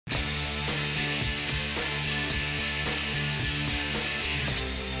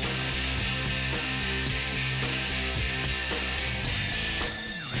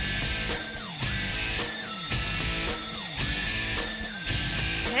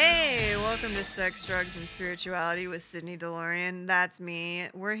Hey, welcome to Sex, Drugs, and Spirituality with Sydney DeLorean. That's me.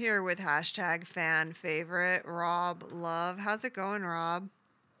 We're here with hashtag fan favorite, Rob Love. How's it going, Rob?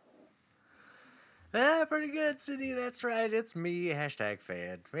 Pretty good, Sydney. That's right. It's me, hashtag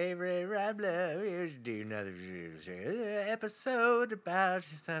fan favorite Rob Love. Here to do another episode about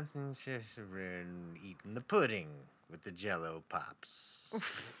something just eating the pudding with the Jello pops.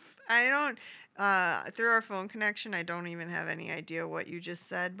 I don't, through our phone connection, I don't even have any idea what you just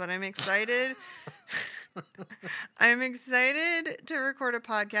said, but I'm excited. I'm excited to record a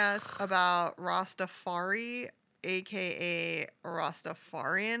podcast about Rastafari, aka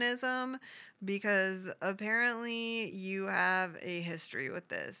Rastafarianism, because apparently you have a history with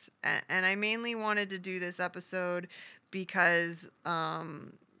this. And I mainly wanted to do this episode because,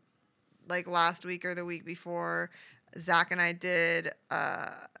 like last week or the week before, Zach and I did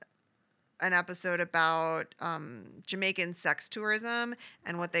an episode about Jamaican sex tourism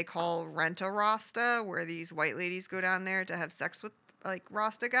and what they call rent-a-rasta, where these white ladies go down there to have sex with like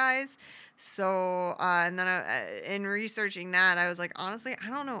Rasta guys. So, and then in researching that, I was like, honestly,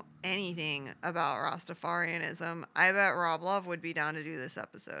 I don't know anything about Rastafarianism. I bet Rob Love would be down to do this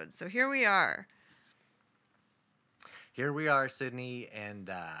episode. So here we are. Here we are, Sydney, and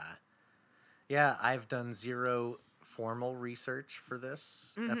yeah, I've done zero formal research for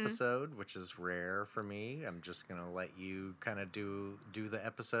this Mm-hmm. episode, which is rare for me. I'm just gonna let you kind of do the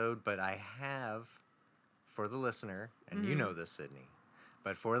episode, but I have for the listener, and you Mm-hmm. know this, Sydney,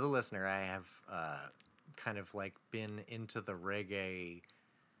 but for the listener, I have kind of like been into the reggae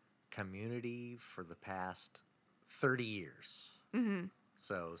community for the past 30 years. Mm-hmm.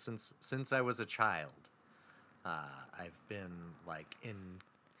 So since I was a child, I've been like in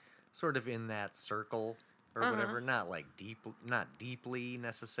sort of in that circle or Uh-huh. whatever. Not like not deeply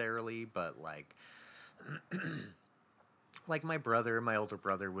necessarily, but like my older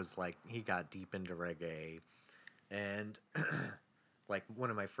brother was like he got deep into reggae, and like one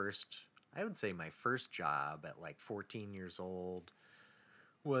of my first, I would say my first job at like 14 years old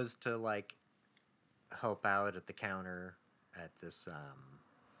was to like help out at the counter at this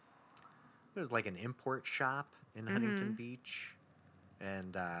it was like an import shop in Huntington Mm-hmm. Beach,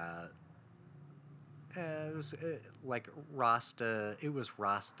 and it was like Rasta. It was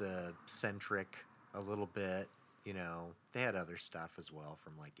Rasta centric a little bit. You know, they had other stuff as well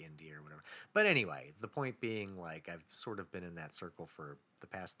from like India or whatever. But anyway, the point being, like, I've sort of been in that circle for the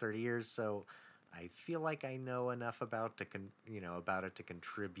past 30 years, so I feel like I know enough about it to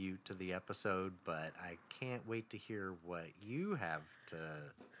contribute to the episode. But I can't wait to hear what you have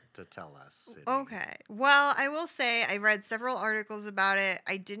to tell us, Sydney. Okay. Well, I will say I read several articles about it.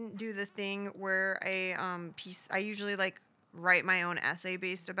 I didn't do the thing where I usually like write my own essay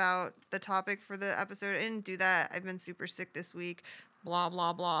based about the topic for the episode. I didn't do that. I've been super sick this week. Blah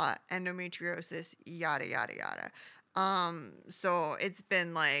blah blah. Endometriosis. Yada yada yada. So it's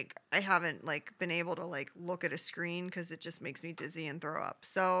been like I haven't like been able to like look at a screen because it just makes me dizzy and throw up.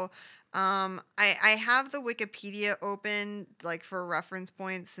 So I have the Wikipedia open like for reference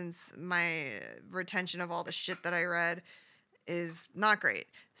points since my retention of all the shit that I read is not great.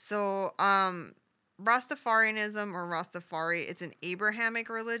 So Rastafarianism or Rastafari, it's an Abrahamic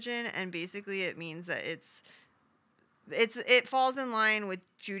religion, and basically it means that it falls in line with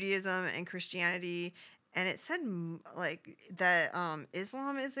Judaism and Christianity. And it said like that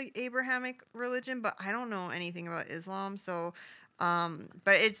Islam is an Abrahamic religion, but I don't know anything about Islam. So,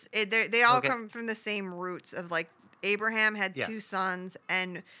 but they all Okay. come from the same roots of like Abraham had two Yes. sons,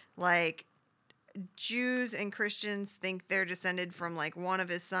 and like Jews and Christians think they're descended from like one of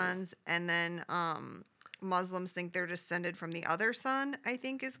his sons, and then Muslims think they're descended from the other son. I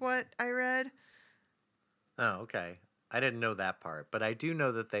think is what I read. Oh, okay. I didn't know that part, but I do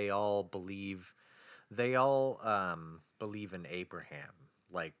know that they all believe in Abraham.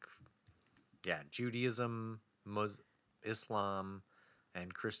 Like, yeah, Judaism, Islam,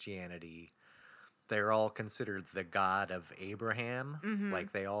 and Christianity. They're all considered the God of Abraham. Mm-hmm.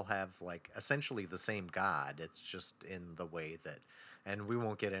 Like they all have like essentially the same God. It's just in the way that, and we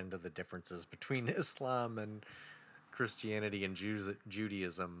won't get into the differences between Islam and Christianity and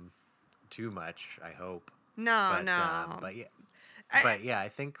Judaism too much, I hope. No, But um, no. but yeah, I, but yeah, I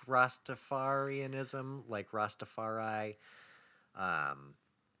think Rastafarianism, like Rastafari, um,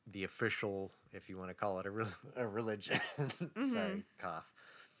 the official, if you want to call it a religion. mm-hmm. Sorry, cough.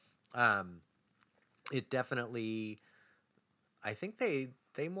 Um, it definitely. I think they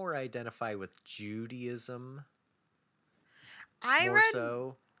more identify with Judaism I more read.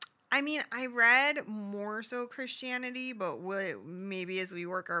 so. I mean, I read more so Christianity, but maybe as we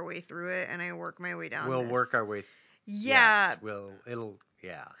work our way through it, and I work my way down We'll work this. our way. Yeah. Yes,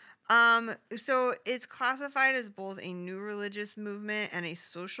 yeah. So it's classified as both a new religious movement and a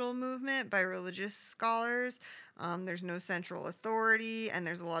social movement by religious scholars. There's no central authority, and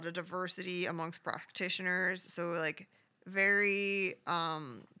there's a lot of diversity amongst practitioners. So like very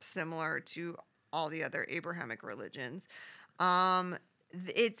similar to all the other Abrahamic religions.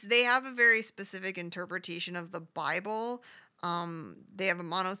 They have a very specific interpretation of the Bible. They have a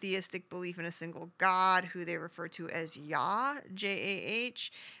monotheistic belief in a single God who they refer to as Yah, Jah,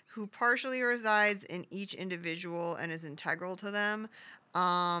 who partially resides in each individual and is integral to them.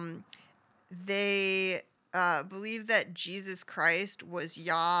 They believe that Jesus Christ was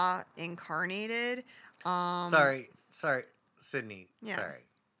Yah incarnated. Sorry, Sydney. Yeah. Sorry,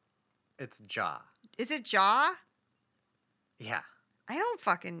 it's Jah. Is it Jah? Yeah. I don't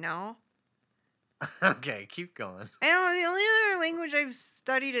fucking know. Okay, keep going. I don't know. The only other language I've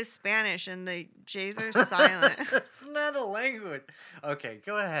studied is Spanish, and the J's are silent. It's not a language. Okay,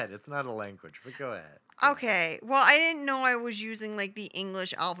 go ahead. It's not a language, but go ahead. Okay. Well, I didn't know I was using like the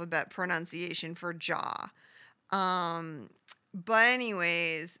English alphabet pronunciation for jaw. But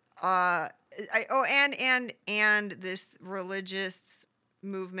anyways, and this religious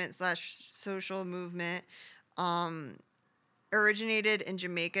movement slash social movement, originated in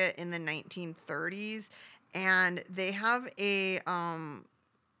Jamaica in the 1930s, and they have a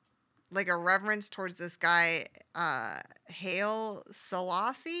like a reverence towards this guy, Haile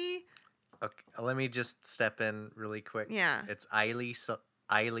Selassie. Okay, let me just step in really quick. Yeah. It's Haile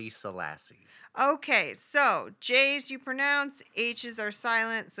Selassie. Okay, so J's you pronounce, H's are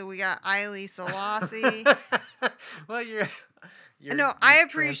silent, so we got Haile Selassie. Well, you're No, I you've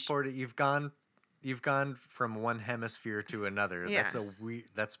appreciate. transported. You've gone from one hemisphere to another. Yeah.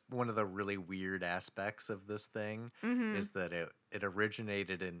 That's one of the really weird aspects of this thing, Mm-hmm. is that it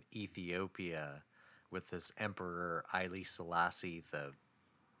originated in Ethiopia with this emperor Haile Selassie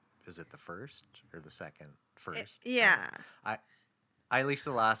is it the first or the second? First. Yeah. Haile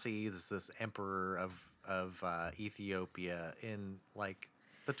Selassie is this emperor of Ethiopia in like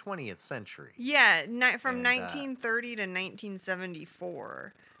the 20th century. Yeah, from And, 1930 to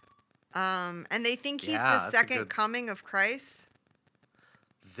 1974. And they think he's Yeah, the that's a second good- coming of Christ.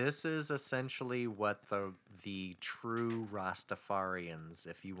 This is essentially what the true Rastafarians,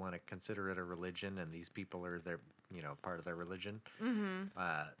 if you want to consider it a religion, and these people are their part of their religion. Mm-hmm.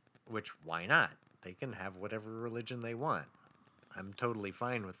 Which, why not? They can have whatever religion they want. I'm totally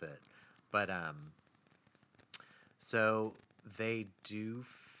fine with it. But so they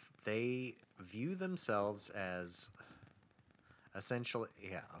view themselves as essentially,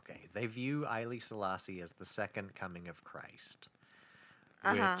 they view Haile Selassie as the second coming of Christ,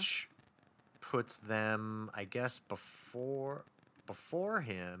 which puts them, I guess, before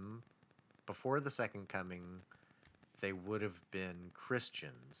him, before the second coming, they would have been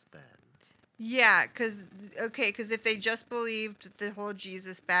Christians then. Yeah, because if they just believed the whole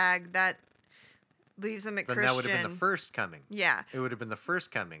Jesus bag, that leaves them at Then Christian. that would have been the first coming. Yeah. It would have been the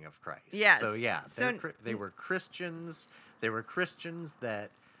first coming of Christ. Yes. So yeah, So- they were Christians. They were Christians that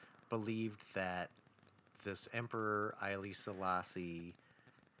believed that this Emperor Haile Selassie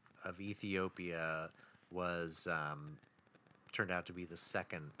of Ethiopia was turned out to be the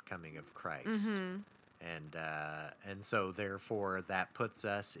second coming of Christ. Mm-hmm. And so therefore that puts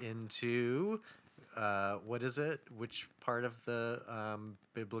us into what is it? Which part of the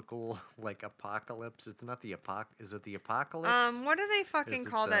biblical like apocalypse? It's not the is it the apocalypse? What do they fucking Is it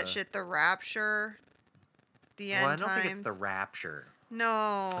call that the- shit? The rapture? The end Well, I don't times? think it's the rapture.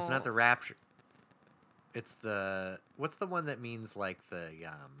 No. It's not the rapture. It's what's the one that means like the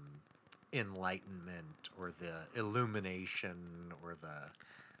enlightenment or the illumination or the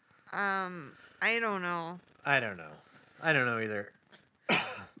I don't know. I don't know either.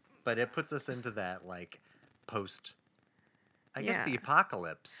 But it puts us into that like post. I guess the Yeah.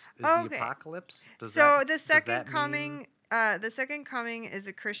 apocalypse is Okay. the apocalypse. The second coming, the second coming is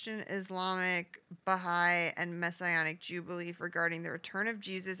a Christian, Islamic, Baha'i, and Messianic Jew belief regarding the return of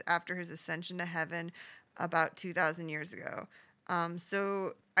Jesus after his ascension to heaven about 2,000 years ago.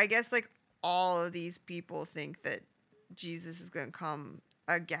 So I guess like all of these people think that Jesus is going to come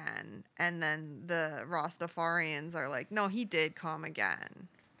again, and then the Rastafarians are like, no, he did come again.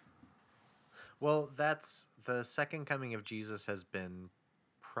 Well, that's the second coming of Jesus has been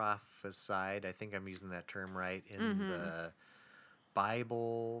prophesied. I think I'm using that term right in Mhm. the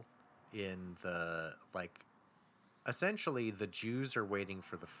Bible. In the like, essentially, the Jews are waiting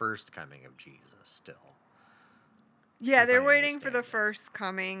for the first coming of Jesus still. Yeah, As they're I waiting for the understand it. first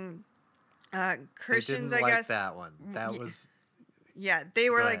coming. They Christians, didn't I like guess. that one. That Ye- was Yeah, they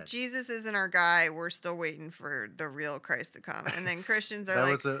were Go like, ahead. Jesus isn't our guy. We're still waiting for the real Christ to come. And then Christians are That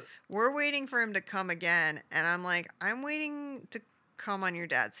like, was a we're waiting for him to come again. And I'm like, I'm waiting to come on your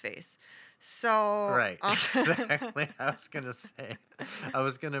dad's face. So, right. Exactly. I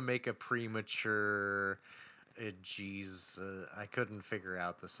was gonna make a premature. Geez, I couldn't figure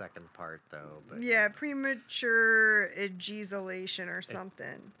out the second part though. But yeah, premature ejaculation or it,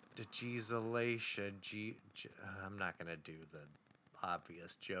 something. Geesalation. I'm not gonna do the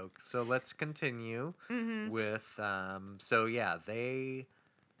obvious joke. So let's continue Mm-hmm. with. So yeah, they.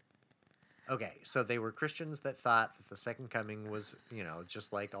 Okay, so they were Christians that thought that the second coming was,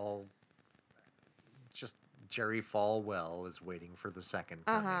 just like all, just Jerry Falwell is waiting for the second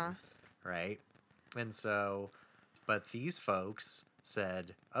Uh-huh. coming, right? And so, but these folks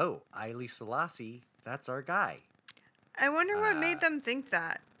said, "Oh, Haile Selassie, that's our guy." I wonder what Uh, made them think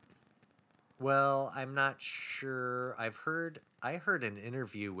that. well, I'm not sure. I heard an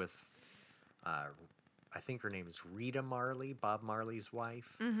interview with, uh, I think her name is Rita Marley, Bob Marley's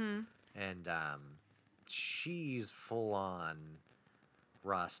wife, Mm-hmm. and she's full on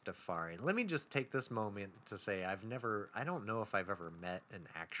Rastafarian. Let me just take this moment to say I don't know if I've ever met an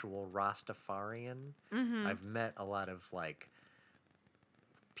actual Rastafarian. Mm-hmm. I've met a lot of like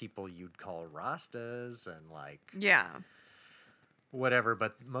people you'd call Rastas and like Yeah. whatever,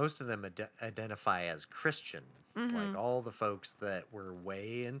 but most of them identify as Christian. Mm-hmm. Like all the folks that were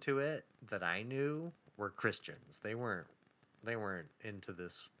way into it that I knew were Christians. They weren't into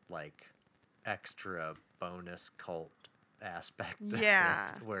this like extra bonus cult aspect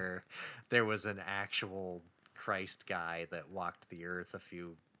Yeah. of it where there was an actual Christ guy that walked the earth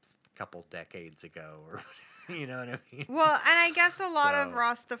couple decades ago or you know what I mean? Well, and I guess a lot of So,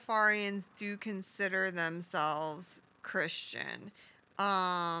 Rastafarians do consider themselves Christian,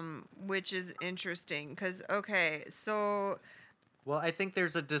 which is interesting because okay, so well, I think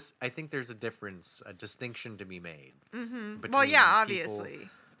there's a difference, a distinction to be made well, yeah, between obviously,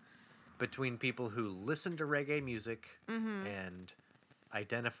 people who listen to reggae music and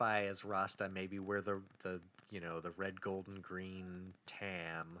identify as Rasta, maybe wear the red, gold, and green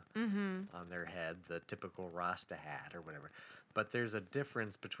tam on their head, the typical Rasta hat or whatever. But there's a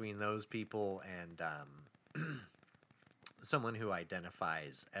difference between those people and someone who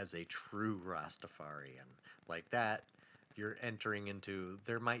identifies as a true Rastafarian. Like that, you're entering into,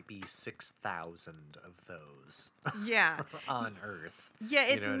 there might be 6,000 of those yeah, on Earth.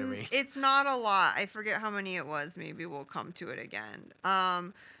 yeah. You know what I mean? It's not a lot. I forget how many it was. Maybe we'll come to it again.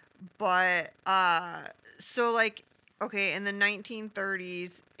 But so like okay, in the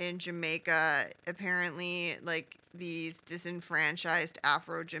 1930s in Jamaica, apparently like these disenfranchised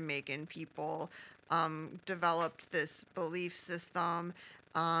Afro-Jamaican people developed this belief system.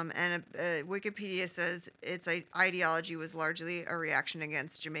 And Wikipedia says its ideology was largely a reaction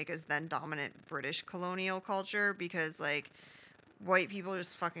against Jamaica's then dominant British colonial culture because, like, white people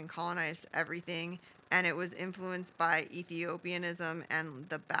just fucking colonized everything. And it was influenced by Ethiopianism and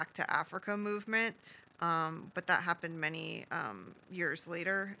the Back to Africa movement. But that happened many years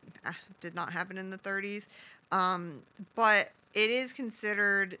later. Did not happen in the 30s. But it is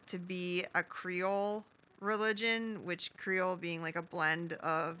considered to be a Creole religion, which Creole being like a blend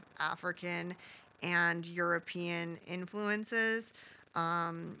of African and European influences.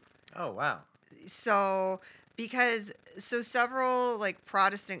 Um, Oh, wow. so several like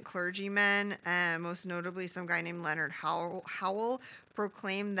Protestant clergymen, and most notably some guy named Leonard Howell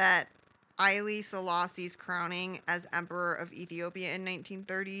proclaimed that Haile Selassie's crowning as Emperor of Ethiopia in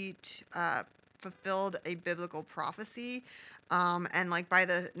 1930 fulfilled a biblical prophecy. And like by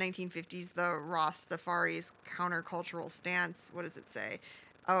the 1950s, the Rastafari's countercultural stance, what does it say?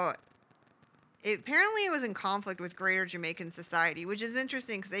 Oh, apparently it was in conflict with greater Jamaican society, which is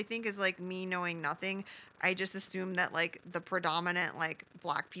interesting because I think is like me knowing nothing. I just assume that like the predominant like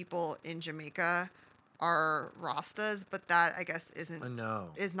black people in Jamaica are Rastas, but that I guess No.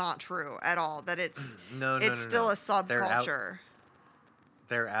 is not true at all. That No, no, it's no, still no. a subculture.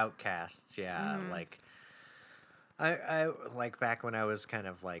 They're outcasts, yeah. Mm-hmm. Like I like back when I was kind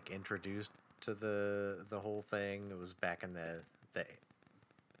of like introduced to the whole thing. It was back in the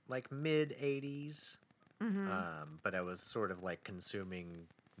like mid 80s. Mm-hmm. But I was sort of like consuming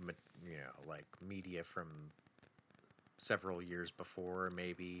like media from several years before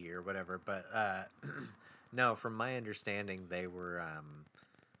maybe or whatever, but no, from my understanding they were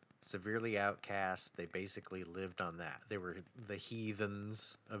severely outcast. They basically lived on that. They were the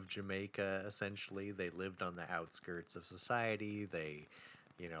heathens of Jamaica, essentially. They lived on the outskirts of society. They,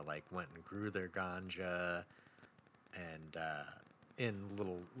 like went and grew their ganja and in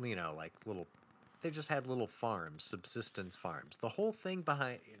little, like little they just had little farms, subsistence farms. The whole thing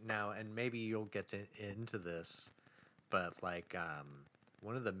behind now, and maybe you'll get into this, but like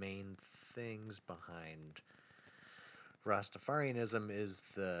one of the main things behind Rastafarianism is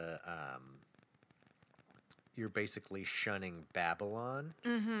the you're basically shunning Babylon,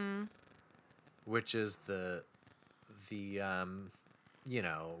 Mm-hmm. which is the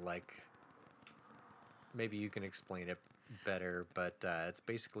like maybe you can explain it better, but it's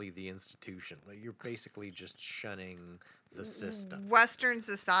basically the institution. Like, you're basically just shunning the system. Western And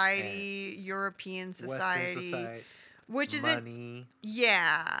society, European Western society, society, which isn't, money.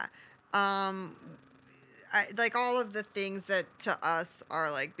 yeah. Um, like all of the things that to us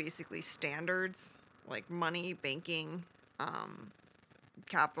are like basically standards, like money, banking, um,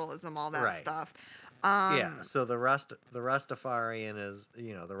 capitalism, all that Right. stuff. Yeah, so the Rastafarian is,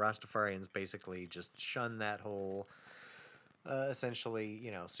 the Rastafarians basically just shun that whole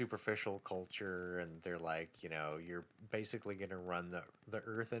essentially, superficial culture, and they're like, you're basically going to run the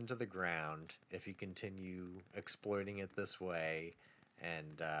earth into the ground if you continue exploiting it this way,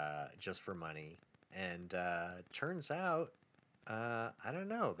 and just for money. And turns out, I don't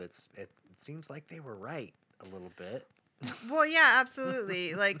know, it seems like they were right a little bit. Well, yeah,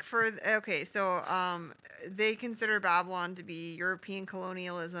 absolutely. Like okay, so they consider Babylon to be European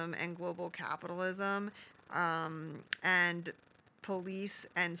colonialism and global capitalism, and police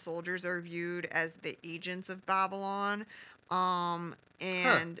and soldiers are viewed as the agents of Babylon. Huh.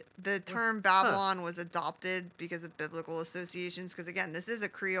 And the term Huh. Babylon was adopted because of biblical associations. Because again, this is a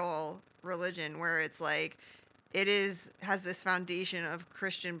Creole religion where it's like has this foundation of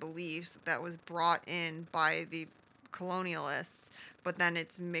Christian beliefs that was brought in by the colonialists, but then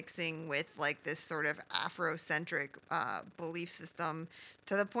it's mixing with like this sort of Afrocentric belief system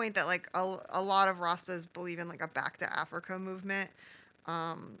to the point that like a lot of Rastas believe in like a back to Africa movement.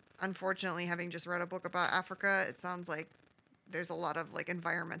 Unfortunately, having just read a book about Africa, it sounds like there's a lot of like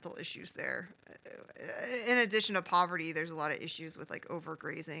environmental issues there. In addition to poverty, there's a lot of issues with like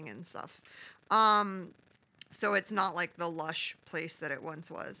overgrazing and stuff. So it's not like the lush place that it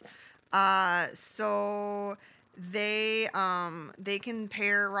once was. So they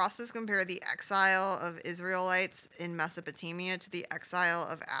compare Rastas compare the exile of Israelites in Mesopotamia to the exile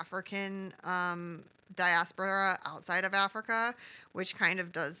of African diaspora outside of Africa, which kind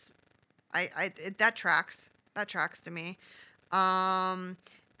of does that tracks. That tracks to me.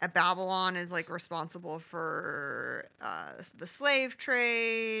 Babylon is like responsible for the slave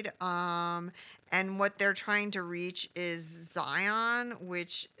trade, and what they're trying to reach is Zion,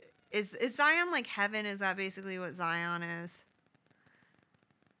 which is Zion like heaven? Is that basically what Zion is?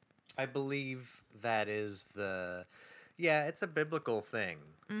 I believe that is yeah, it's a biblical thing.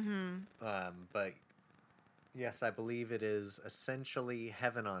 Mm-hmm. But yes, I believe it is essentially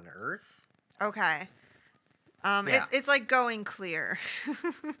heaven on earth. Okay. Yeah. It's like going clear.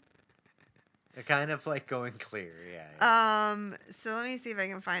 Kind of like going clear, yeah. So let me see if I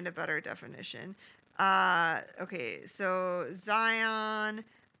can find a better definition. Okay, so Zion.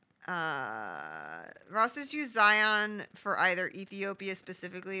 Rastas use Zion for either Ethiopia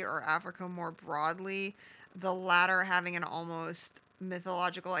specifically or Africa more broadly, the latter having an almost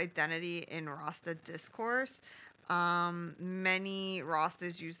mythological identity in Rasta discourse. Many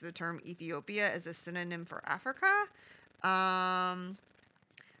Rastas use the term Ethiopia as a synonym for Africa.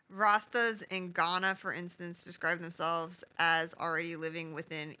 Rastas in Ghana, for instance, describe themselves as already living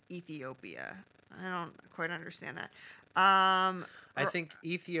within Ethiopia. I don't quite understand that. I think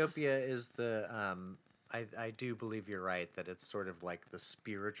Ethiopia is the I do believe you're right that it's sort of like the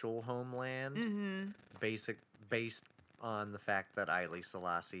spiritual homeland, Mm-hmm. based on the fact that Haile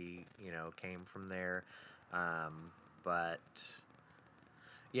Selassie, came from there. But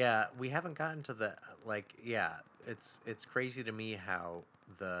yeah, we haven't gotten to the it's crazy to me how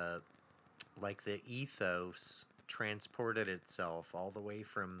the ethos transported itself all the way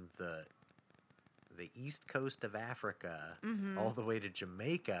from the east coast of Africa Mm-hmm. all the way to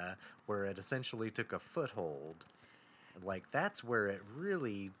Jamaica, where it essentially took a foothold. Like, that's where it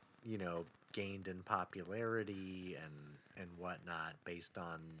really, gained in popularity and whatnot, based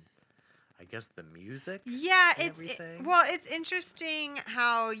on, I guess, the music. Yeah, and everything. well, it's interesting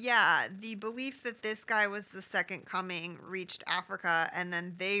how the belief that this guy was the second coming reached Africa, and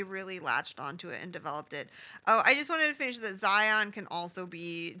then they really latched onto it and developed it. Oh, I just wanted to finish that Zion can also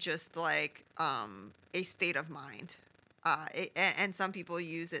be just like a state of mind, and some people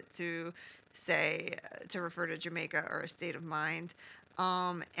use it to say to refer to Jamaica or a state of mind,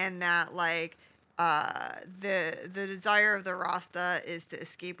 and that like the desire of the Rasta is to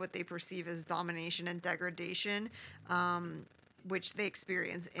escape what they perceive as domination and degradation, which they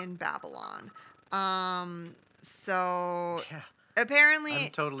experience in Babylon. So Yeah, I'm apparently,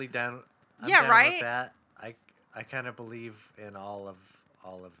 totally down. I'm yeah, down with right? that. I kind of believe in all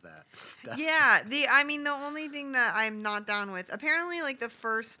of that stuff. Yeah, I mean the only thing that I'm not down with, apparently like the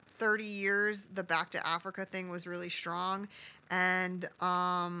first 30 years the back to Africa thing was really strong, and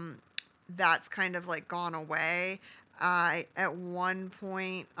that's kind of like gone away. At one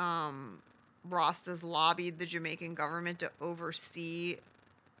point Rastas lobbied the Jamaican government to oversee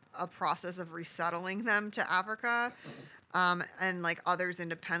a process of resettling them to Africa, and like others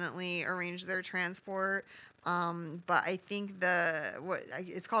independently arrange their transport. But I think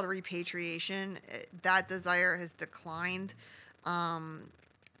it's called repatriation. That desire has declined. Um,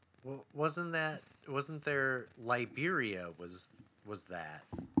 Well, wasn't there Liberia was that,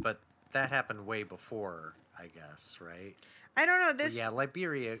 but that happened way before, I guess, right? I don't know Well, this. yeah,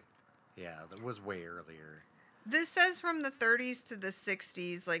 Liberia, yeah, that was way earlier. This says from the 30s to the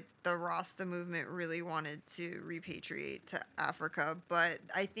 60s, like the Rasta movement really wanted to repatriate to Africa, but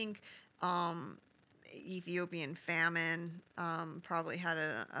I think um, Ethiopian famine probably had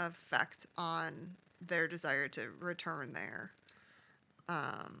an effect on their desire to return there.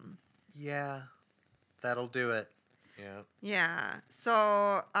 Um, Yeah, that'll do it. Yeah. yeah.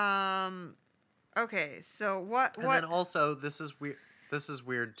 So, okay. So And then what? also, this is weird. This is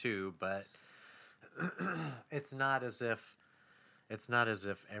weird too, but it's not as if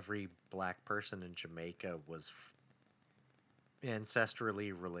every black person in Jamaica was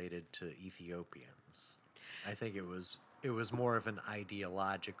ancestrally related to Ethiopians. I think it was more of an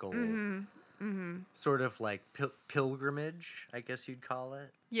ideological Mm-hmm. Mm-hmm. sort of like pilgrimage, I guess you'd call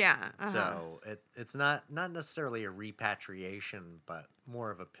it. Yeah. Uh-huh. So it's not necessarily a repatriation, but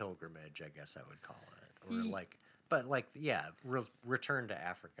more of a pilgrimage, I guess I would call it, or Ye- like, but like, yeah, return to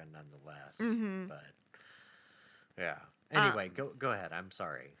Africa nonetheless. mm-hmm. But yeah. Uh, Anyway, go ahead. I'm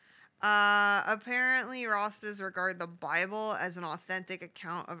sorry. Apparently, Rastas regard the Bible as an authentic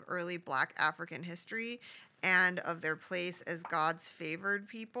account of early black African history and of their place as God's favored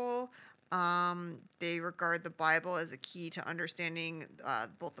people. They regard the Bible as a key to understanding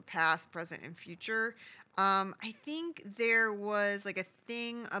both the past, present, and future. I think there was like a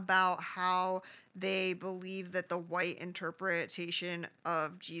thing about how they believe that the white interpretation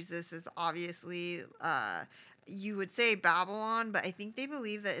of Jesus is obviously you would say Babylon, but I think they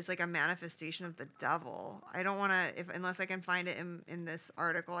believe that it's like a manifestation of the devil. I don't want to, if unless I can find it in this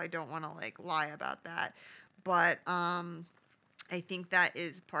article, I don't want to like lie about that. But I think that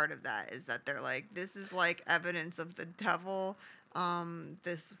is part of that is that they're like this is like evidence of the devil.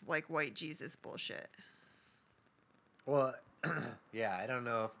 This like white Jesus bullshit. Well, yeah, I don't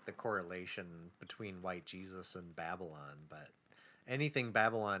know if the correlation between white Jesus and Babylon, but anything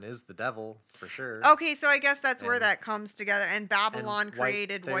Babylon is the devil for sure. Okay, so I guess that's where And that comes together. And and Babylon white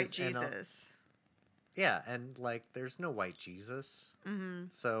created white there's Jesus. yeah, and like there's no white Jesus. Mm-hmm.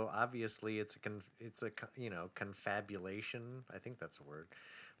 So obviously confabulation. I think that's a word.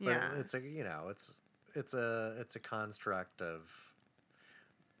 But Yeah. it's a construct of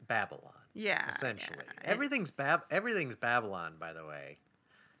Babylon. Yeah. Essentially. Yeah. Everything's Babylon, by the way.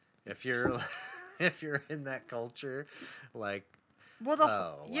 If you're if you're in that culture, like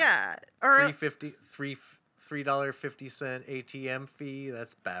Well, yeah, or $3.50 ATM fee,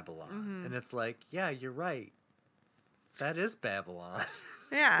 that's Babylon. mm-hmm. And it's like, yeah, you're right. That is Babylon.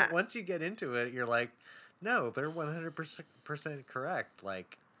 Yeah. But once you get into it, you're like, no, they're 100% correct.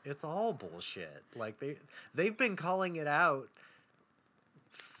 Like, it's all bullshit. Like they've been calling it out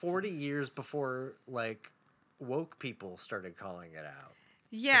 40 years before like woke people started calling it out.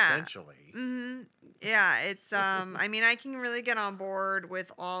 Yeah. Essentially. Mm-hmm. Yeah, it's I mean, I can really get on board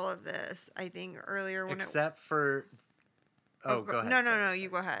with all of this. I think earlier when Except for go ahead. No, sorry. you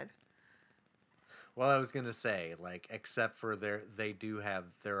go ahead. Well, I was gonna say, like, except for there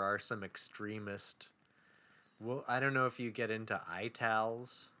are some extremist. Well, I don't know if you get into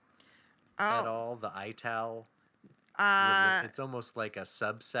ITALs at Oh. all. The ITAL, it's almost like a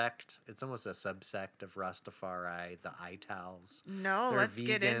subsect. It's almost a subsect of Rastafari. The ITALs. No, They're let's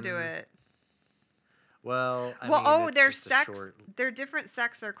get into vegan. it. Well, I Well, mean, it's their just a sects, short. their different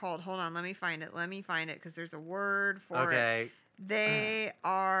sects are called. Hold on, let me find it because there's a word for it. Okay. They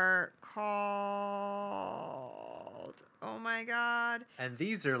are called. Oh my god. And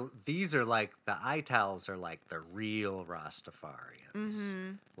these are like the ITALs are like the real Rastafarians.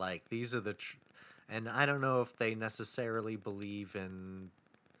 Mm-hmm. Like these are and I don't know if they necessarily believe in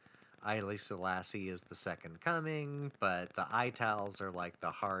Haile Selassie is the second coming, but the ITALs are like the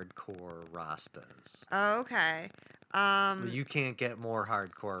hardcore Rastas. Okay. You can't get more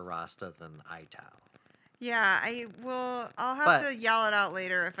hardcore Rasta than ITAL. Yeah, I will. I'll have But to yell it out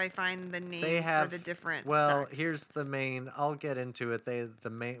later if I find the they name for have the different well, sects. here's the main. I'll get into it.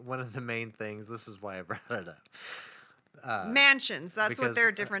 One of the main things. This is why I brought it up. Mansions. That's what Because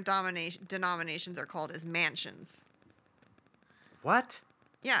their different denominations are called, is mansions. what?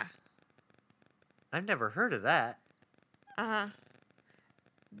 Yeah. I've never heard of that. Uh-huh.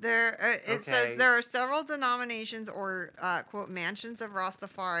 It says Okay. there are several denominations or quote mansions of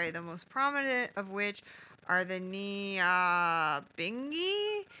Rastafari, the most prominent of which are the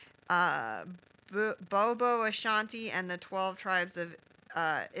Nyabingi, Bobo Ashanti, and the 12 tribes of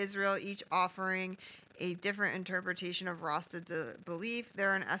Israel, each offering a different interpretation of Rasta belief.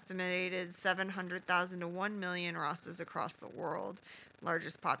 There are an estimated 700,000 to 1 million Rastas across the world.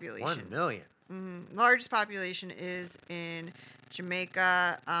 Largest population. 1 million. Largest population is in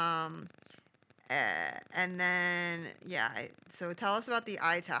Jamaica. And then, yeah. So tell us about the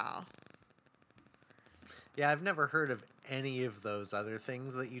ITAL. Yeah, I've never heard of any of those other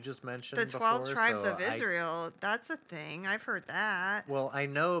things that you just mentioned The 12 before. tribes So of Israel. That's a thing. I've heard that. well, I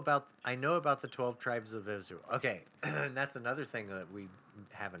know about the 12 tribes of Israel. Okay, and that's another thing that we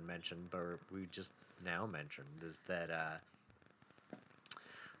haven't mentioned, but we just now mentioned is that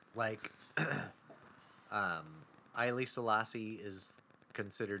like Haile Selassie is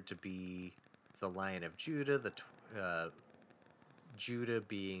considered to be the Lion of Judah, Judah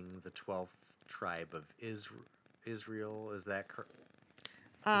being the 12th tribe of Israel. Is that correct?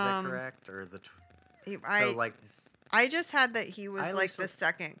 Or so like I just had that he was Haile like the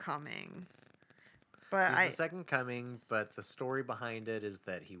second coming. But he's the second coming, but the story behind it is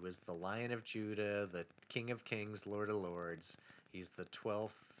that he was the Lion of Judah, the King of Kings, Lord of Lords. He's the 12th.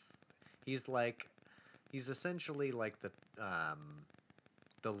 He's essentially like the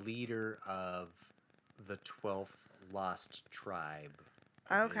leader of the 12th lost tribe.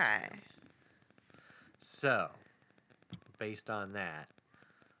 of okay. Israel. So, based on that,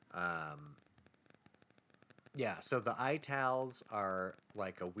 yeah. So the Itals are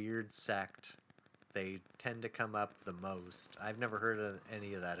like a weird sect. They tend to come up the most. I've never heard of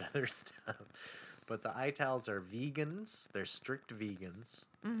any of that other stuff. But the Itals are vegans. They're strict vegans.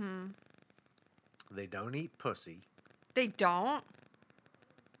 Mm-hmm. They don't eat pussy. They don't?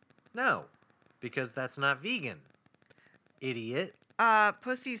 No, because that's not vegan. Idiot.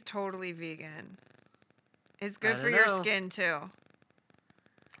 Pussy's totally vegan. It's I good for don't your know. skin too.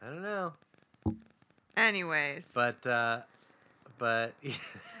 I don't know. Anyways. But I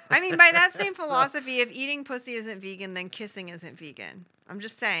mean, by that same So- philosophy, if eating pussy isn't vegan, then kissing isn't vegan. I'm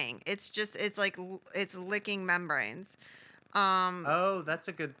just saying. It's licking membranes. Oh, that's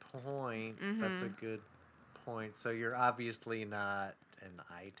a good point. That's a Mhm. good point. So you're obviously not an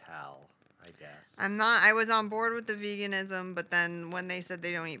Ital, I guess. I was on board with the veganism, but then when they said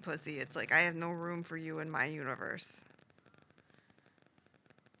they don't eat pussy, it's like, I have no room for you in my universe.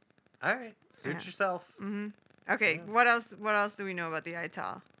 All right, suit Yeah. yourself. Mm-hmm. Okay, Yeah. what else do we know about the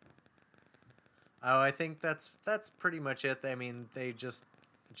Ital? Oh, I think that's pretty much it. I mean, they just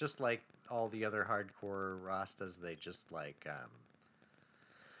like all the other hardcore Rastas, they just like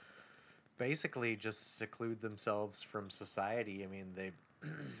basically just seclude themselves from society. I mean, they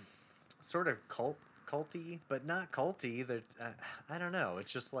sort of culty, but not culty. They're I don't know.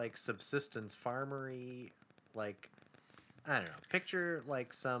 It's just like subsistence farmery, like I don't know. Picture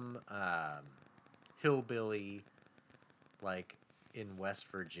like some hillbilly, like in West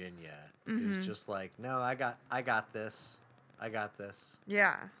Virginia, Mhm. who's just like, no, I got this. I got this.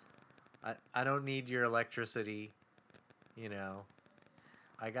 Yeah. I don't need your electricity. You know,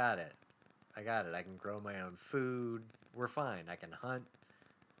 I got it. I got it. I can grow my own food. We're fine. I can hunt.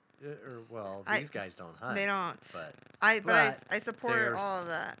 Or well, these guys don't hunt. They don't. But I support there's- all of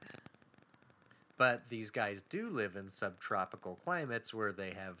that. But these guys do live in subtropical climates where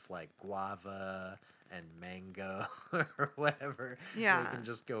they have like guava and mango or whatever. Yeah. They can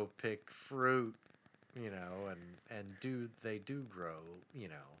just go pick fruit, you know, and they do grow, you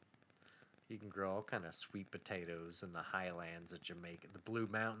know. You can grow all kind of sweet potatoes in the highlands of Jamaica, the Blue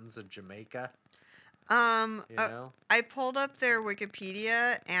Mountains of Jamaica, you know. I pulled up their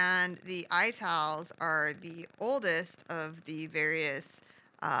Wikipedia, and the Itals are the oldest of the various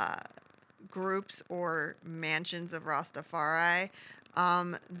groups or mansions of Rastafari.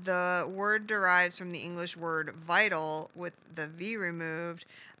 The word derives from the English word vital with the V removed.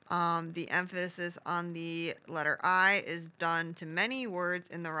 The emphasis on the letter I is done to many words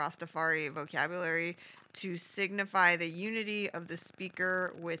in the Rastafari vocabulary to signify the unity of the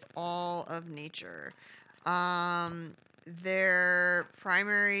speaker with all of nature. their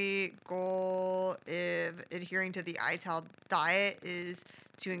primary goal of adhering to the ITAL diet is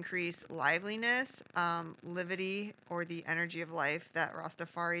to increase liveliness, livity, or the energy of life that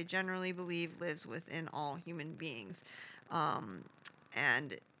Rastafari generally believe lives within all human beings,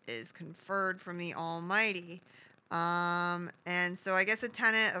 and is conferred from the Almighty. And so I guess a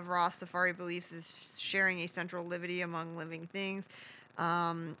tenet of Rastafari beliefs is sharing a central livity among living things.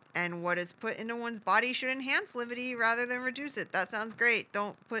 And what is put into one's body should enhance livity rather than reduce it. That sounds great.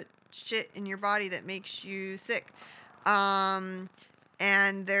 Don't put shit in your body that makes you sick.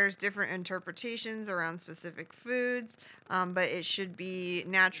 And there's different interpretations around specific foods, but it should be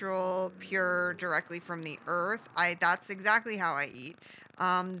natural, pure, directly from the earth. That's exactly how I eat.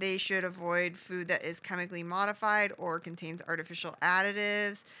 They should avoid food that is chemically modified or contains artificial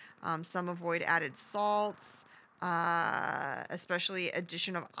additives. Some avoid added salts, especially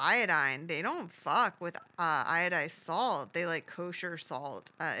addition of iodine. They don't fuck with iodized salt. They like kosher salt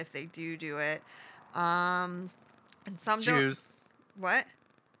if they do it. And some Jews. don't. What?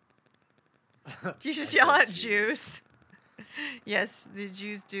 Did you just I yell said at Jews? Yes, the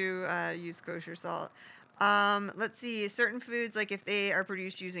Jews do use kosher salt. Let's see. Certain foods, like if they are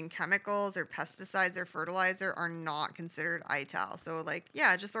produced using chemicals or pesticides or fertilizer, are not considered ITAL. So, like,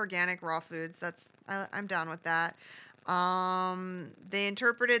 yeah, just organic raw foods. I'm down with that. They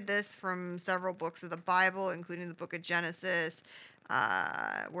interpreted this from several books of the Bible, including the book of Genesis,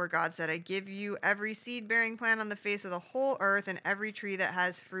 where God said, I give you every seed-bearing plant on the face of the whole earth and every tree that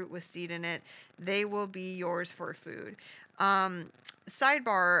has fruit with seed in it. They will be yours for food.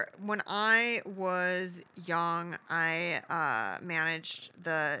 Sidebar, when I was young, I managed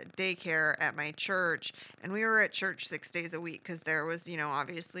the daycare at my church, and we were at church 6 days a week because there was,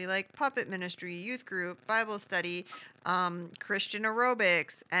 obviously like puppet ministry, youth group, Bible study, Christian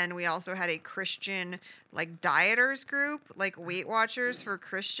aerobics, and we also had a Christian like dieters group, like Weight Watchers for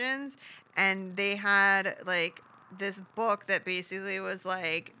Christians, and they had like this book that basically was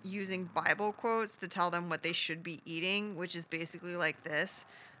like using Bible quotes to tell them what they should be eating, which is basically like this.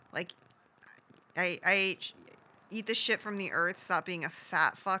 Like, I eat the shit from the earth, stop being a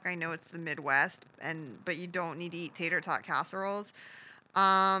fat fuck. I know it's the Midwest, but you don't need to eat tater tot casseroles.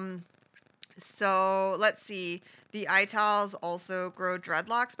 So let's see. The Itals also grow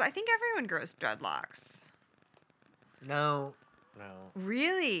dreadlocks, but I think everyone grows dreadlocks. No.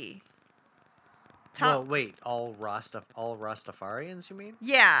 Really? Well, wait. All Rastafarians, you mean?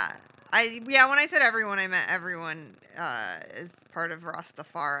 Yeah. When I said everyone, I meant everyone is part of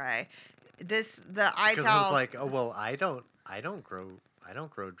Rastafari. The Itals. Because I was like, oh well, I don't grow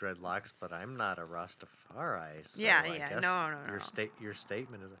dreadlocks, but I'm not a Rastafari. So Yeah, I yeah. guess No. Your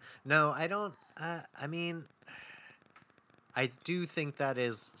statement is no. I don't. I mean, I do think that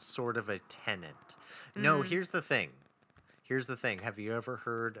is sort of a tenet. No, here's the thing. Have you ever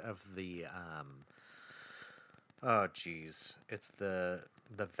heard of the oh geez, it's the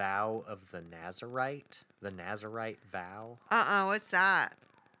vow of the Nazarite vow. What's that?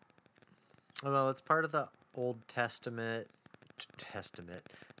 Well, it's part of the Old Testament.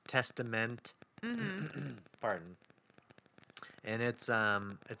 Pardon. And it's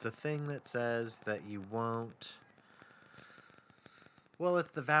a thing that says that you won't. Well, it's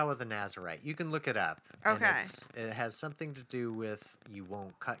the vow of the Nazarite. You can look it up. Okay. And it has something to do with you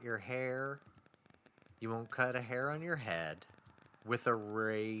won't cut your hair. You won't cut a hair on your head with a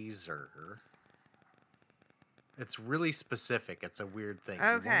razor. It's really specific. It's a weird thing.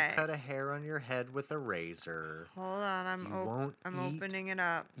 Okay. You won't cut a hair on your head with a razor. Hold on, I'm opening it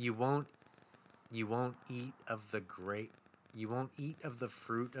up. You won't eat of the grape. You won't eat of the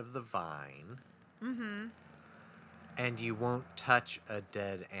fruit of the vine. Mm-hmm. And you won't touch a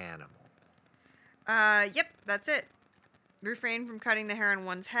dead animal. Yep, that's it. Refrain from cutting the hair on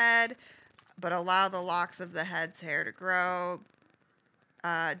one's head, but allow the locks of the head's hair to grow.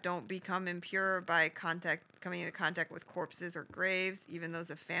 Don't become impure by coming into contact with corpses or graves, even those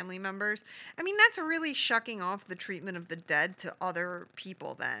of family members. I mean, that's really shucking off the treatment of the dead to other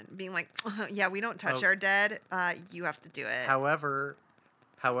people then. Being like, yeah, we don't touch our dead. You have to do it. However,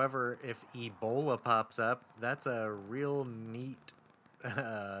 if Ebola pops up, that's a real neat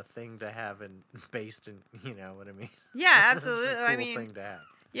thing to have based in, you know what I mean? Yeah, absolutely. It's a cool thing to have.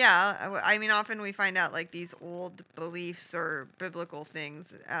 Yeah, I mean, often we find out like these old beliefs or biblical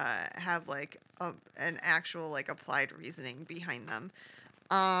things have like an actual like applied reasoning behind them.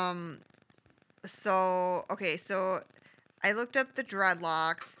 So I looked up the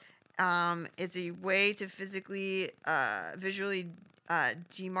dreadlocks. It's a way to visually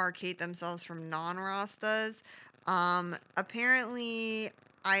demarcate themselves from non-Rastas. Apparently,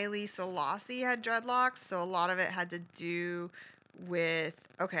 Haile Selassie had dreadlocks, so a lot of it had to do with.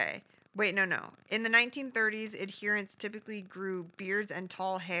 Okay, wait, no. In the 1930s, adherents typically grew beards and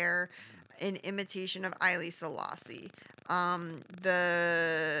tall hair in imitation of Haile Selassie.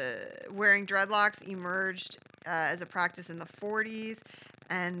 The wearing dreadlocks emerged as a practice in the 40s,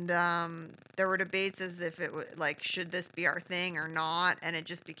 and there were debates as if it was like, should this be our thing or not, and it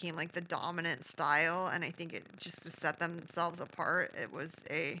just became like the dominant style. And I think it just to set themselves apart, it was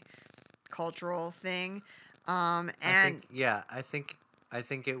a cultural thing. And I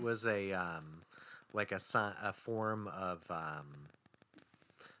think it was a like a form of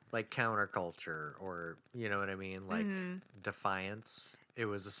like counterculture, or you know what I mean, like defiance. It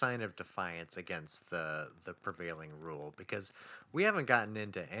was a sign of defiance against the prevailing rule, because we haven't gotten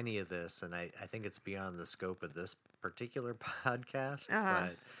into any of this, and I think it's beyond the scope of this particular podcast.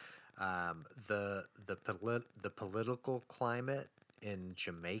 But the political climate in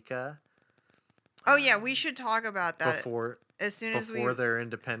Jamaica. Oh yeah, we should talk about that before as soon as before their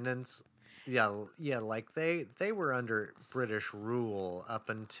independence. Yeah, like they were under British rule up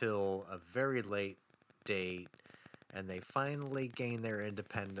until a very late date, and they finally gained their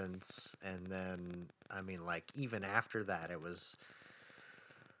independence. And then, I mean, like, even after that, it was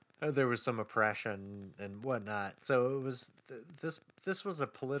there was some oppression and whatnot. So it was this was a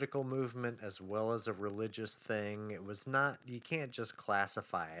political movement as well as a religious thing. It was not, you can't just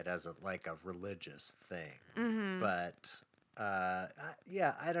classify it as like a religious thing. But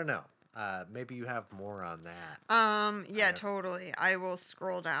yeah, I don't know. Maybe you have more on that. Yeah, totally. I will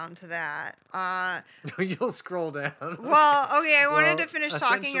scroll down to that. You'll scroll down. Well, okay, I wanted to finish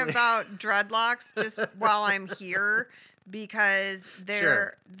talking about dreadlocks just while I'm here, because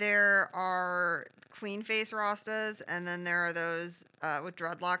there are clean face Rastas, and then there are those with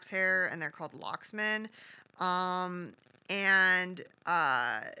dreadlocks hair, and they're called locksmen. And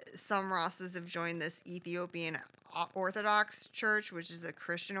some Rastas have joined this Ethiopian Orthodox Church, which is a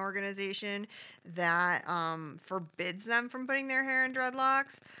Christian organization that forbids them from putting their hair in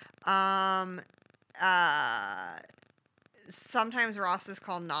dreadlocks. Sometimes Rastas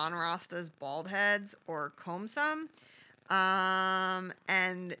call non-Rastas bald heads or komsum.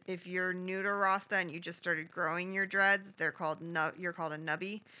 And if you're new to Rasta and you just started growing your dreads, you're called a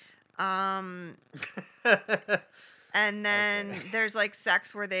nubby. And then there's like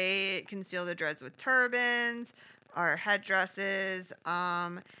sects where they conceal the dreads with turbans or headdresses.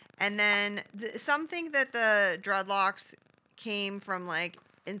 And then some think that the dreadlocks came from like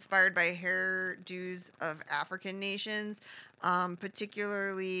inspired by hairdos of African nations.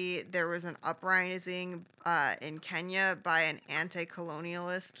 Particularly, there was an uprising in Kenya by an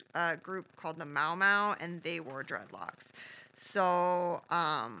anti-colonialist group called the Mau Mau, and they wore dreadlocks. So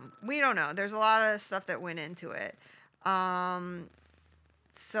we don't know. There's a lot of stuff that went into it. So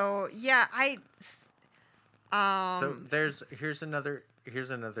yeah, so here's another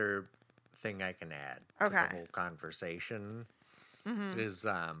thing I can add to the whole conversation. Is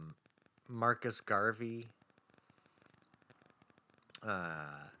Marcus Garvey.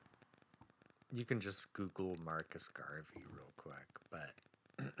 You can just Google Marcus Garvey real quick, but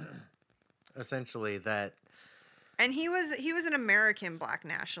essentially that. And he was an American black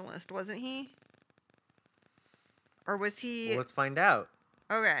nationalist, wasn't he? Or was he? Well, let's find out.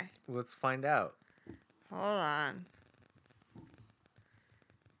 Okay. Let's find out. Hold on.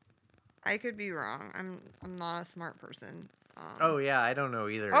 I could be wrong. I'm not a smart person. Oh yeah, I don't know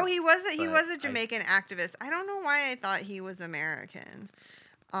either. Oh, he was a Jamaican activist. I don't know why I thought he was American.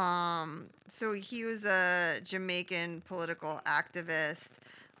 So he was a Jamaican political activist,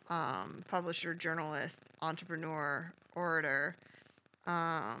 publisher, journalist, entrepreneur, orator,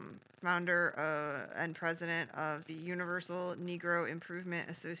 founder and president of the Universal Negro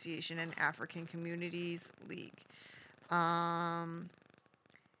Improvement Association and African Communities League.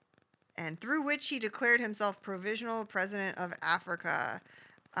 And through which he declared himself provisional president of Africa.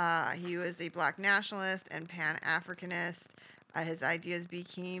 He was a black nationalist and Pan-Africanist. His ideas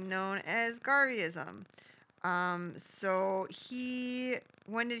became known as Garveyism. So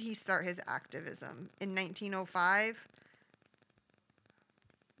when did he start his activism? In 1905?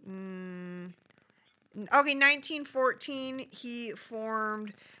 Okay, 1914, he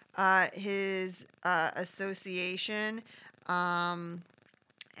formed his association.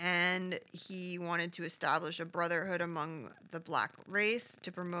 And he wanted to establish a brotherhood among the black race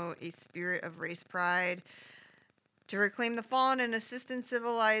to promote a spirit of race pride, to reclaim the fallen and assist in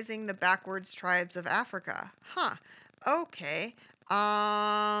civilizing the backwards tribes of Africa. Huh. Okay.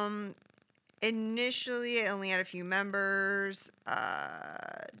 Initially, it only had a few members.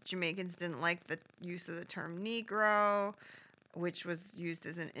 Jamaicans didn't like the use of the term Negro. which was used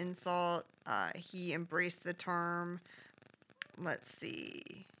as an insult. He embraced the term. Let's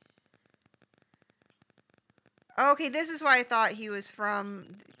see. Okay, this is why I thought he was from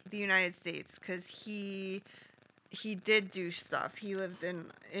the United States, because he did do stuff. He lived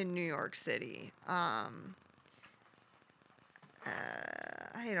in New York City. I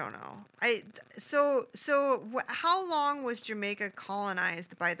don't know. How long was Jamaica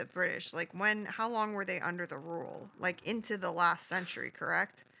colonized by the British? Like how long were they under the rule? Like into the last century,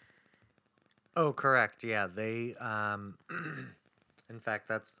 correct? Oh, correct. Yeah, they in fact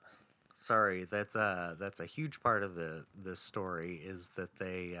that's that's a huge part of the story is that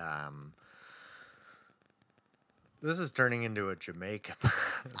they this is turning into a Jamaica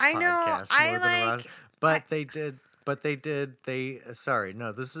I know. podcast I more than a like. but they sorry,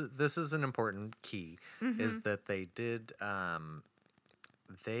 no, this is an important key is Mhm. that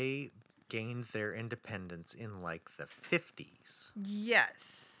they gained their independence in like the 50s.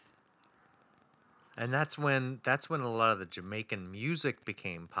 Yes. And that's when a lot of the Jamaican music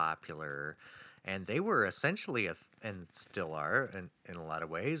became popular, and they were essentially and still are in a lot of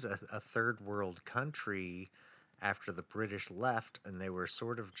ways a third world country after the British left, and they were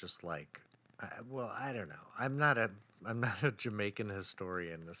sort of just like, well, I don't know. I'm not a Jamaican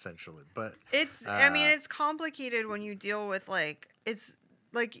historian essentially, but I mean, it's complicated when you deal with it's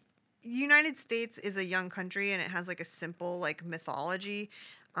like United States is a young country and it has like a simple like mythology.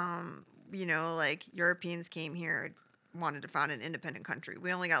 Like Europeans came here, wanted to found an independent country.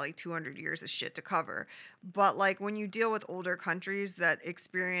 We only got like 200 years of shit to cover. But like when you deal with older countries that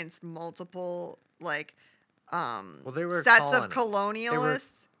experience multiple well, they were a sets of colony. They were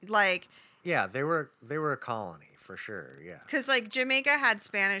colonialists, like Yeah, they were a colony for sure. Yeah. because like Jamaica had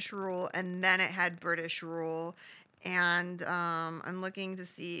Spanish rule and then it had British rule, and I'm looking to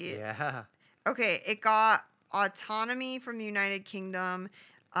see. Yeah. Okay, it got autonomy from the United Kingdom.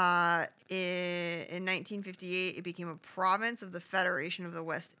 In 1958, it became a province of the Federation of the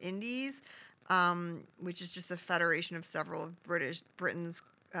West Indies, which is just a federation of several of Britain's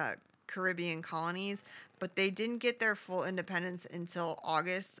Caribbean colonies. But they didn't get their full independence until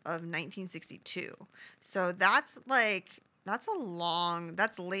August of 1962. So that's late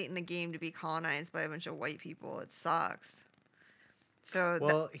in the game to be colonized by a bunch of white people. It sucks. So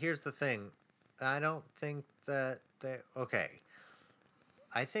Well, here's the thing. I don't think that okay.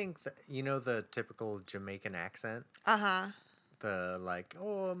 I think that the typical Jamaican accent, uh-huh. the like,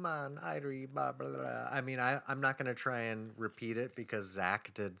 oh man, Irie, blah blah blah. I mean, I'm not gonna try and repeat it because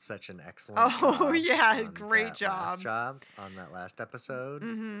Zach did such an excellent Oh job yeah, on great that job. last job on that last episode.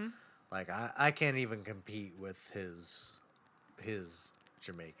 Mm-hmm. Like, I can't even compete with his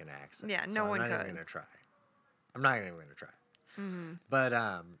Jamaican accent. Yeah, so no I'm one not even could. gonna try. I'm not even gonna try. Mm-hmm. But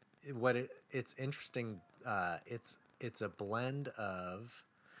it's interesting. It's a blend of,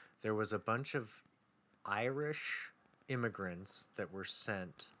 there was a bunch of Irish immigrants that were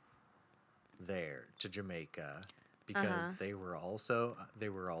sent there to Jamaica because Uh-huh. they were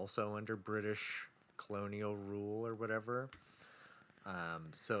also under British colonial rule or whatever.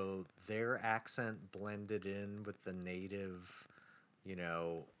 So their accent blended in with the native, you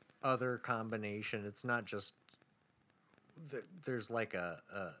know, other combination. It's not just there's like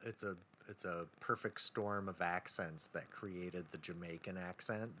it's a perfect storm of accents that created the Jamaican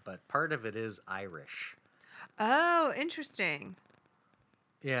accent, but part of it is Irish. Oh, interesting.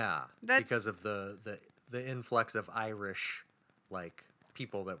 Yeah, That's because of the influx of Irish like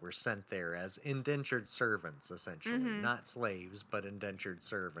people that were sent there as indentured servants essentially, mm-hmm. not slaves, but indentured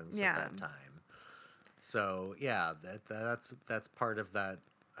servants Yeah. at that time. So, yeah, that's part of that,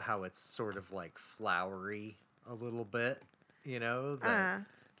 how it's sort of like flowery a little bit,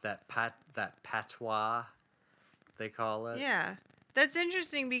 that patois they call it. Yeah. That's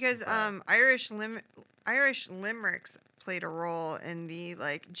interesting because But Irish limericks played a role in the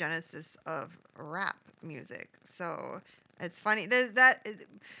like genesis of rap music. So it's funny that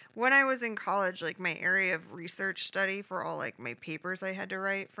when I was in college, like my area of research study for all like my papers I had to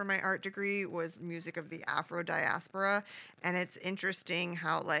write for my art degree was music of the Afro diaspora, and it's interesting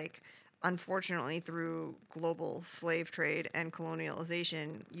how like unfortunately through global slave trade and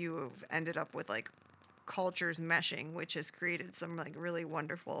colonialization you've ended up with like cultures meshing, which has created some like really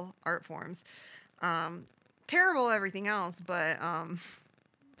wonderful art forms. Terrible everything else, but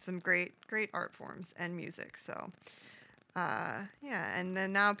some great art forms and music. So yeah, and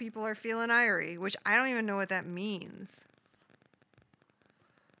then now people are feeling irie, which I don't even know what that means.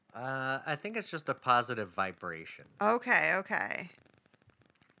 I think it's just a positive vibration. Okay.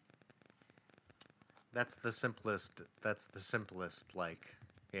 That's the simplest. Like,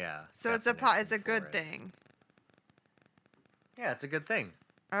 yeah. So it's a good thing. Yeah, it's a good thing.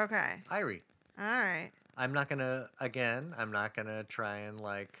 Okay. Irie. All right. I'm not gonna try and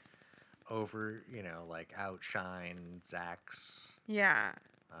like like outshine Zach's Yeah.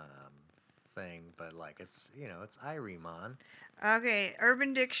 um thing, but like it's Irie, man. Okay.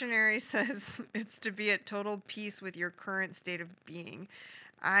 Urban Dictionary says it's to be at total peace with your current state of being.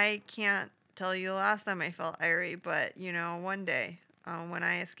 I can't tell you the last time I felt airy, but one day when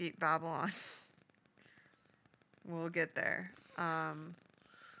I escape Babylon, we'll get there. Yeah.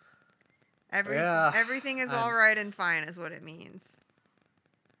 Everything is all I'm right and fine is what it means.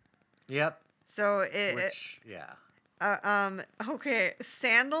 Yep. So Yeah. okay,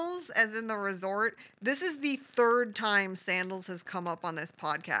 Sandals, as in the resort. This is the third time Sandals has come up on this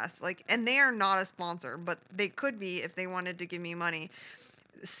podcast. Like, and they are not a sponsor, but they could be if they wanted to give me money.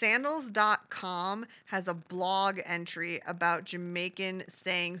 Sandals.com has a blog entry about Jamaican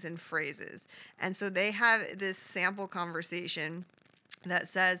sayings and phrases. And so they have this sample conversation that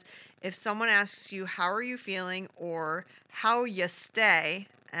says, if someone asks you, how are you feeling, or how you stay,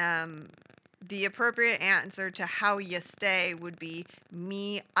 the appropriate answer to how you stay would be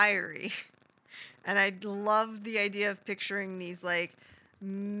me Irie. And I love the idea of picturing these like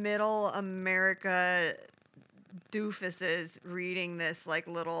middle America doofuses reading this like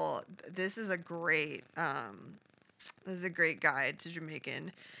little, this is a great guide to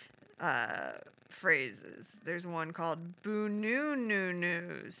Jamaican phrases. There's one called boo noo noo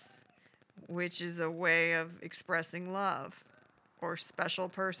news, which is a way of expressing love or special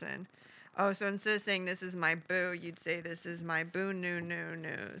person. Oh, so instead of saying this is my boo, you'd say this is my boo noo noo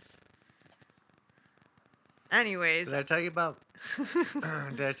news. Anyways. Did I tell you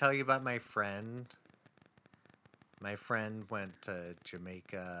about my friend? My friend went to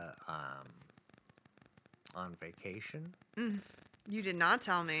Jamaica on vacation. You did not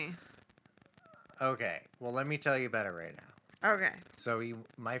tell me. Okay, well let me tell you about it right now. Okay. So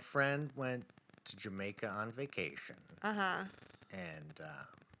my friend went to Jamaica on vacation. Uh-huh. And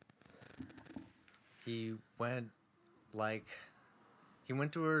he went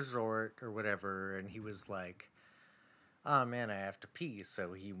to a resort or whatever, and he was like, oh man, I have to pee.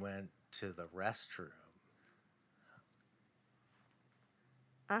 So he went to the restroom.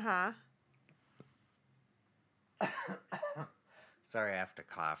 Uh-huh. Sorry, I have to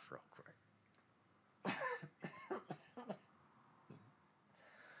cough real quick.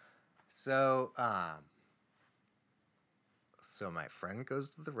 So my friend goes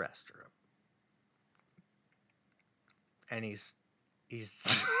to the restroom. And he's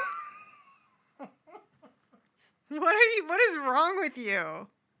What is wrong with you?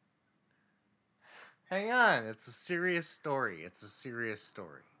 Hang on, it's a serious story.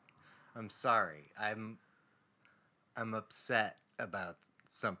 I'm sorry. I'm upset about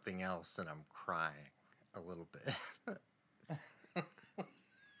something else and I'm crying a little bit.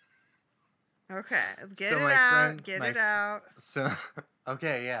 Okay, get it out. So,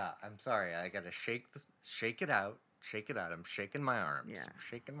 okay, yeah. I'm sorry. I gotta shake it out. I'm shaking my arms. Yeah. I'm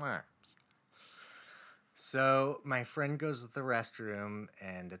shaking my arms. So my friend goes to the restroom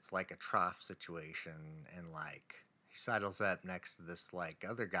and it's like a trough situation, and like he sidles up next to this like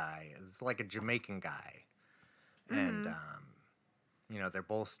other guy. It's like a Jamaican guy, and they're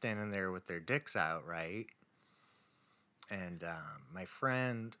both standing there with their dicks out, right? And my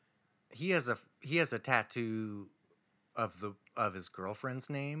friend, he has a tattoo of his girlfriend's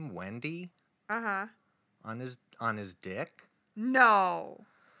name, Wendy. Uh-huh. On his dick. No.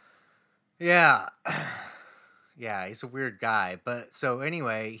 Yeah. Yeah, he's a weird guy. But so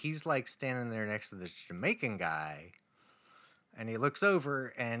anyway, he's like standing there next to this Jamaican guy, and he looks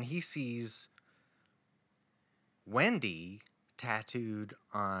over and he sees Wendy tattooed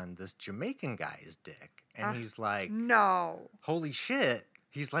on this Jamaican guy's dick. And he's like, no. Holy shit.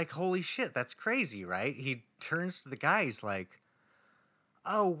 He's like, holy shit, that's crazy, right? He turns to the guy, he's like,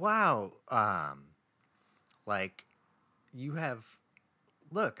 oh, wow. Like,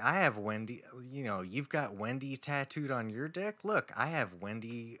 I have Wendy, you've got Wendy tattooed on your dick. Look, I have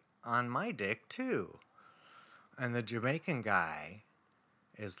Wendy on my dick too. And the Jamaican guy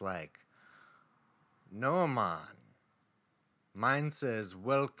is like, no, man. Mine says,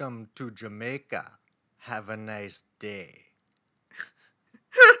 welcome to Jamaica. Have a nice day.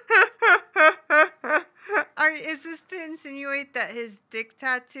 Is this to insinuate that his dick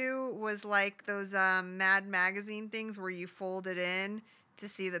tattoo was like those Mad Magazine things where you fold it in to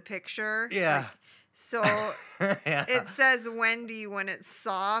see the picture? Yeah. So yeah. It says Wendy when it's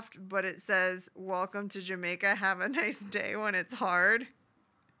soft, but it says welcome to Jamaica. Have a nice day when it's hard.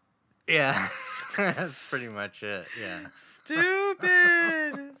 Yeah. That's pretty much it. Yeah.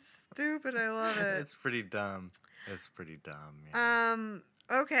 Stupid. I love it. It's pretty dumb. It's pretty dumb. Yeah.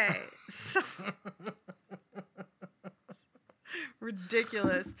 Okay. So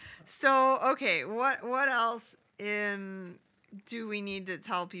ridiculous. So, okay, what else do we need to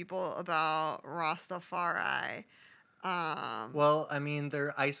tell people about Rastafari? Well, I mean,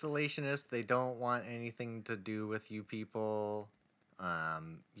 they're isolationists. They don't want anything to do with you people.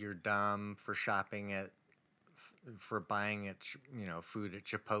 You're dumb for shopping for buying food at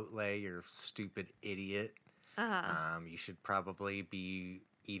Chipotle. You're a stupid idiot. You should probably be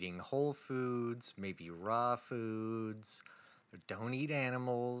eating whole foods, maybe raw foods. Don't eat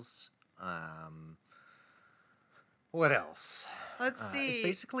animals. What else? Let's see.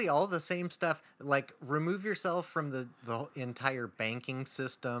 Basically all the same stuff. Like, remove yourself from the entire banking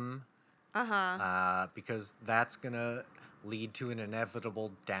system. Because that's going to lead to an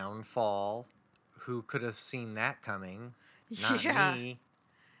inevitable downfall. Who could have seen that coming? Not me.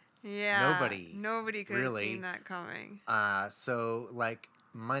 Yeah. Nobody could have seen that coming. So, like,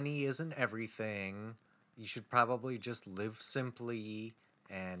 money isn't everything. You should probably just live simply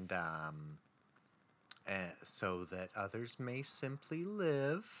and so that others may simply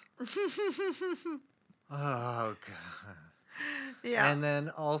live. Oh, God. Yeah. And then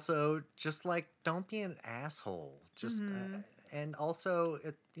also, just, like, don't be an asshole. Just, and also,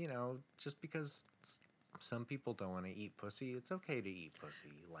 just because some people don't want to eat pussy, it's okay to eat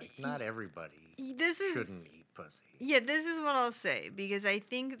pussy. Like, not everybody shouldn't eat pussy. Yeah, this is what I'll say, because I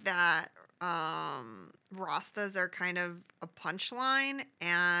think that Rastas are kind of a punchline,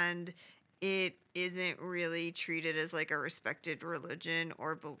 and it isn't really treated as like a respected religion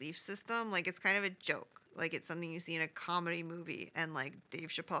or belief system. Like, it's kind of a joke. Like, it's something you see in a comedy movie, and like Dave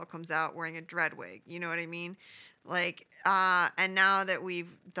Chappelle comes out wearing a dread wig. You know what I mean? Like, and now that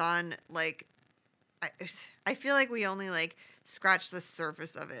we've done, like, I feel like we only like scratch the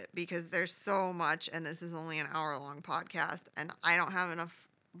surface of it, because there's so much, and this is only an hour-long podcast, and I don't have enough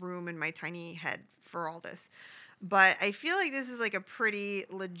room in my tiny head for all this. But I feel like this is like a pretty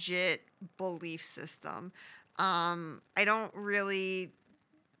legit belief system. I don't really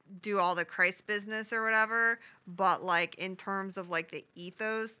do all the Christ business or whatever, but like in terms of like the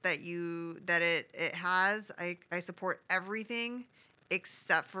ethos that it has, I support everything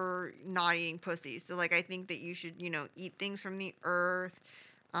except for not eating pussy. So like, I think that you should, eat things from the earth.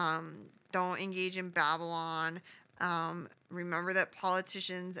 Don't engage in Babylon. Remember that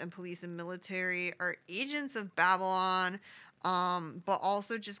politicians and police and military are agents of Babylon. But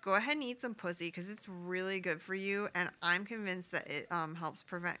also just go ahead and eat some pussy, because it's really good for you, and I'm convinced that it helps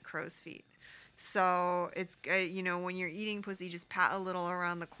prevent crow's feet. So it's when you're eating pussy, just pat a little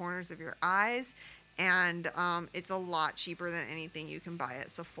around the corners of your eyes, and it's a lot cheaper than anything you can buy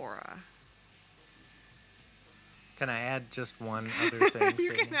at Sephora. Can I add just one other thing?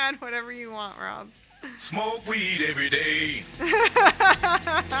 You can add whatever you want, Rob. Smoke weed every day. All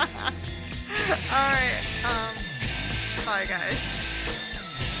right. Bye, guys.